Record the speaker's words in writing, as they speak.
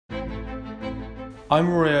I'm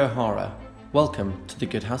Rory O'Hara. Welcome to the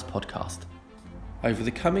Good House podcast. Over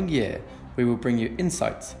the coming year, we will bring you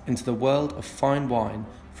insights into the world of fine wine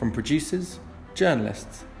from producers,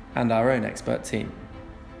 journalists, and our own expert team.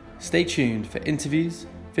 Stay tuned for interviews,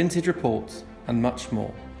 vintage reports, and much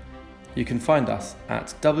more. You can find us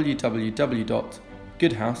at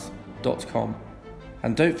www.goodhouse.com.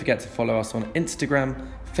 And don't forget to follow us on Instagram,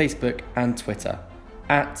 Facebook, and Twitter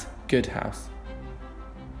at Good House.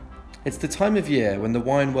 It's the time of year when the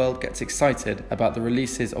wine world gets excited about the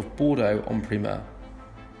releases of Bordeaux en primeur.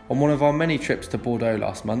 On one of our many trips to Bordeaux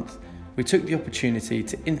last month, we took the opportunity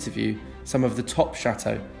to interview some of the top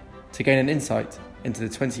chateaux to gain an insight into the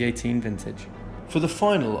 2018 vintage. For the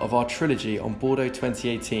final of our trilogy on Bordeaux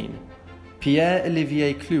 2018,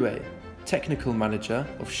 Pierre-Olivier Clouet, technical manager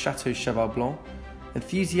of Chateau Cheval Blanc,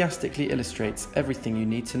 enthusiastically illustrates everything you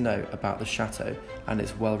need to know about the chateau and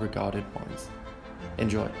its well-regarded wines.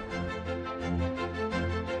 Enjoy.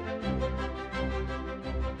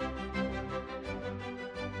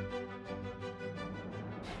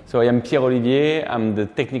 So I am Pierre Olivier, I'm the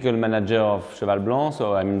technical manager of Cheval Blanc,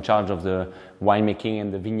 so I'm in charge of the winemaking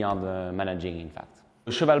and the vineyard managing, in fact.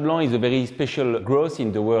 Cheval Blanc is a very special growth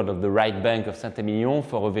in the world of the right bank of Saint-Émilion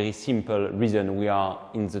for a very simple reason. We are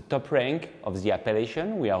in the top rank of the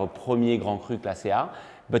appellation, we are a Premier Grand Cru Classé A,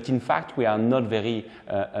 but in fact we are not very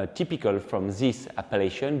typical from this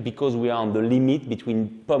appellation because we are on the limit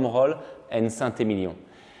between Pomerol and Saint-Émilion.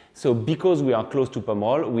 So because we are close to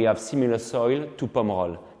Pomerol, we have similar soil to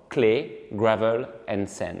Pomerol, clay, gravel and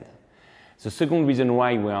sand. The second reason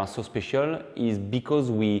why we are so special is because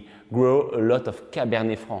we grow a lot of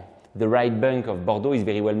Cabernet Franc. The right bank of Bordeaux is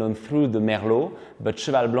very well known through the Merlot, but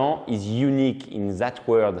Cheval Blanc is unique in that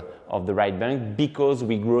world of the right bank because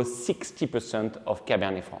we grow 60% of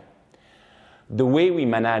Cabernet Franc. The way we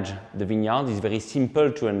manage the vineyard is very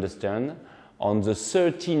simple to understand. On the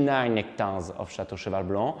 39 hectares of Chateau Cheval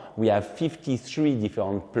Blanc, we have 53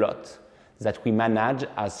 different plots that we manage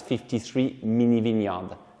as 53 mini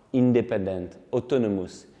vineyards, independent,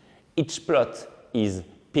 autonomous. Each plot is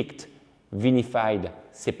picked, vinified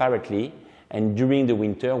separately, and during the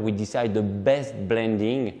winter we decide the best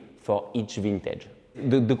blending for each vintage.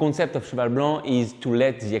 The concept of Cheval Blanc is to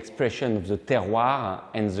let the expression of the terroir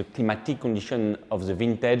and the climatic condition of the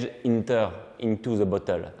vintage enter into the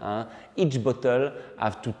bottle. Each bottle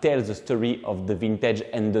has to tell the story of the vintage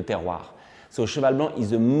and the terroir. So Cheval Blanc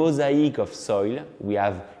is a mosaic of soil. We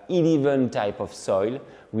have 11 types of soil.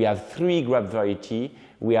 We have 3 grape varieties.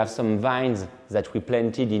 We have some vines that we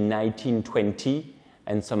planted in 1920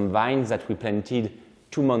 and some vines that we planted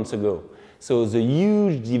 2 months ago. So the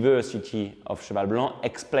huge diversity of Cheval Blanc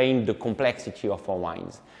explains the complexity of our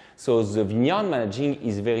wines. So the vineyard managing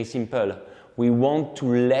is very simple. We want to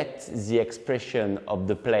let the expression of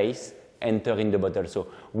the place enter in the bottle. So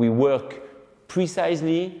we work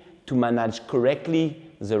precisely to manage correctly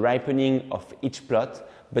the ripening of each plot,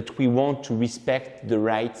 but we want to respect the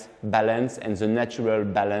right balance and the natural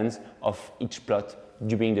balance of each plot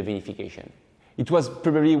during the vinification. It was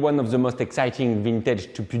probably one of the most exciting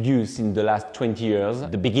vintage to produce in the last 20 years.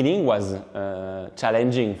 The beginning was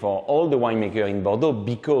challenging for all the winemakers in Bordeaux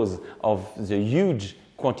because of the huge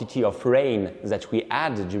quantity of rain that we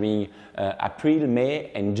had during April,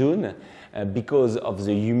 May and June. Because of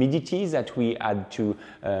the humidity that we had to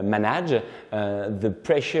manage, the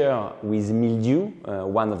pressure with mildew,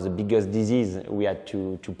 one of the biggest diseases we had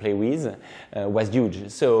to play with, was huge.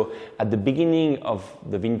 So at the beginning of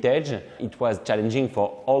the vintage, it was challenging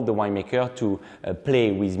for all the winemakers to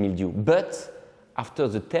play with mildew. But after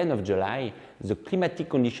the 10th of July, the climatic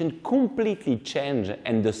conditions completely changed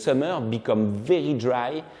and the summer became very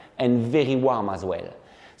dry and very warm as well.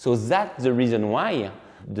 So that's the reason why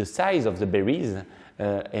the size of the berries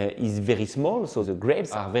is very small, so the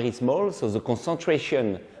grapes are very small, so the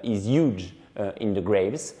concentration is huge in the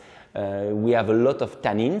grapes. We have a lot of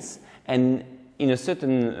tannins, and in a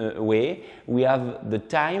certain way, we have the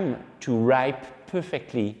time to ripe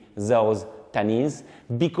perfectly those tannins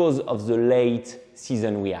because of the late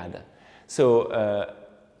season we had. So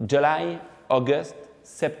July, August,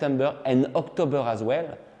 September, and October as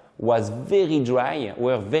well were very dry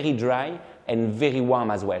and very warm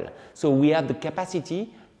as well. So we have the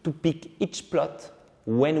capacity to pick each plot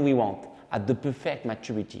when we want, at the perfect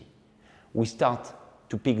maturity. We start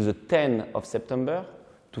to pick the 10th of September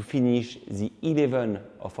to finish the 11th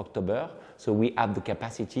of October, so we have the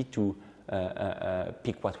capacity to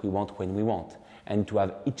pick what we want when we want, and to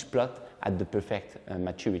have each plot at the perfect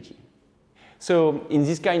maturity. So in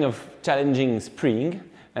this kind of challenging spring,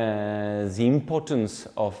 the importance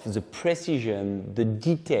of the precision, the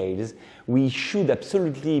details. We should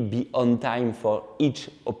absolutely be on time for each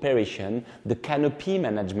operation, the canopy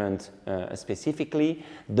management specifically,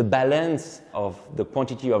 the balance of the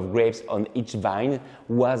quantity of grapes on each vine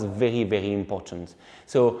was very, very important.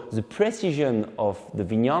 So the precision of the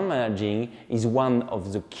vineyard managing is one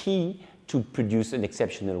of the key to produce an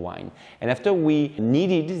exceptional wine. And after we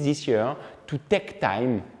needed this year to take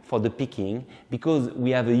time for the picking because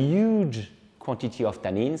we have a huge quantity of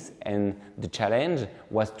tannins and the challenge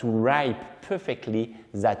was to ripe perfectly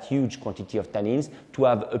that huge quantity of tannins to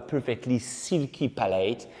have a perfectly silky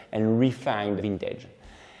palate and refined vintage.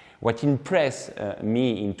 What impressed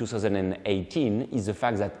me in 2018 is the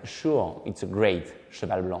fact that sure, it's a great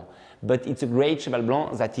Cheval Blanc, but it's a great Cheval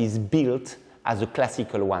Blanc that is built as a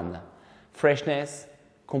classical one. Freshness,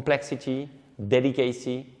 complexity,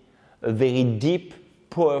 delicacy, a very deep,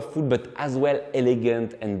 powerful, but as well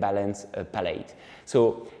elegant and balanced palate.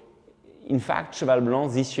 So, in fact, Cheval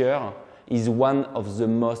Blanc this year is one of the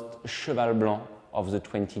most Cheval Blanc of the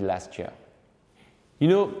 20 last year. You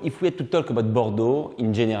know, if we had to talk about Bordeaux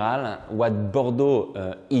in general, what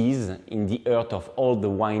Bordeaux is in the heart of all the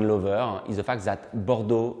wine lovers is the fact that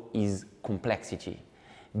Bordeaux is complexity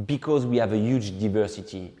because we have a huge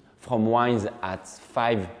diversity. From wines at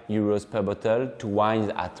 €5 per bottle to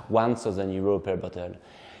wines at €1,000 per bottle.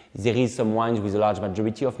 There is some wines with a large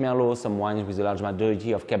majority of Merlot, some wines with a large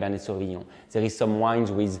majority of Cabernet Sauvignon. There is some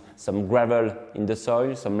wines with some gravel in the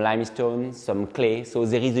soil, some limestone, some clay. So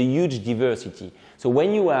there is a huge diversity. So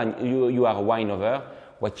when you are a wine lover,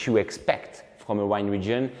 what you expect from a wine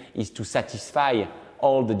region is to satisfy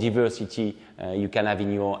all the diversity you can have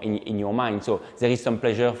in your mind. So there is some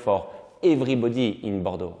pleasure for everybody in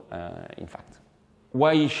Bordeaux, in fact.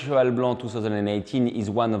 Why Cheval Blanc 2018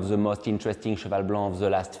 is one of the most interesting Cheval Blanc of the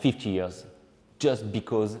last 50 years? Just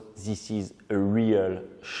because this is a real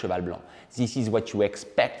Cheval Blanc. This is what you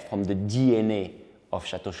expect from the DNA of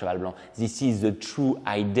Chateau Cheval Blanc. This is the true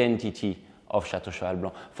identity of Chateau Cheval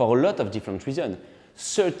Blanc for a lot of different reasons.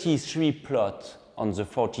 33 plots on the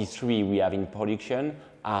 43 we have in production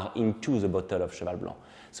are into the bottle of Cheval Blanc.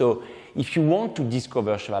 So if you want to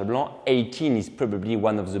discover Cheval Blanc, 18 is probably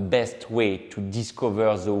one of the best ways to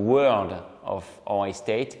discover the world of our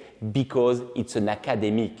estate because it's an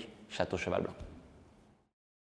academic Chateau Cheval Blanc.